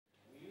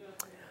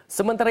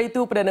Sementara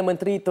itu, Perdana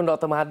Menteri Tun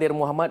Dr Mahathir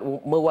Mohamad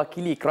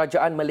mewakili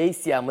kerajaan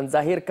Malaysia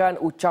menzahirkan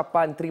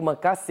ucapan terima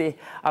kasih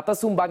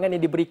atas sumbangan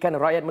yang diberikan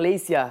rakyat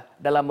Malaysia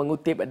dalam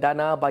mengutip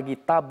dana bagi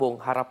Tabung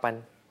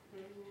Harapan.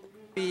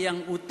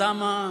 Yang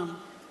utama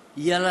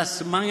ialah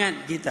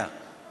semangat kita,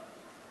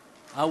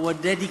 our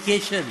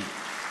dedication,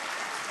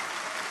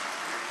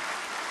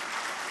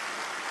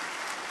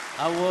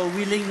 our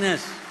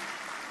willingness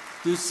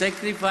to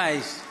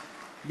sacrifice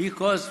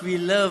because we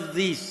love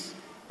this,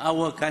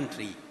 our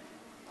country.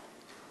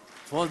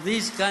 For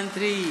this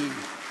country,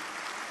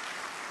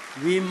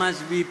 we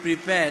must be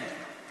prepared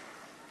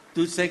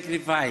to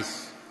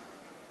sacrifice.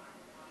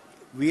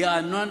 We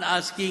are not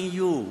asking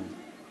you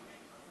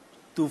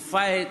to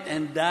fight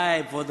and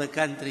die for the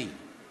country,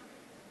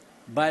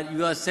 but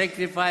your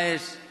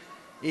sacrifice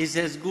is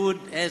as good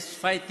as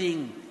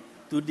fighting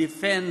to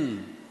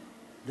defend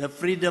the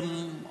freedom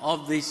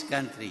of this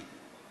country.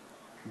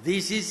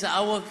 This is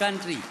our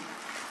country.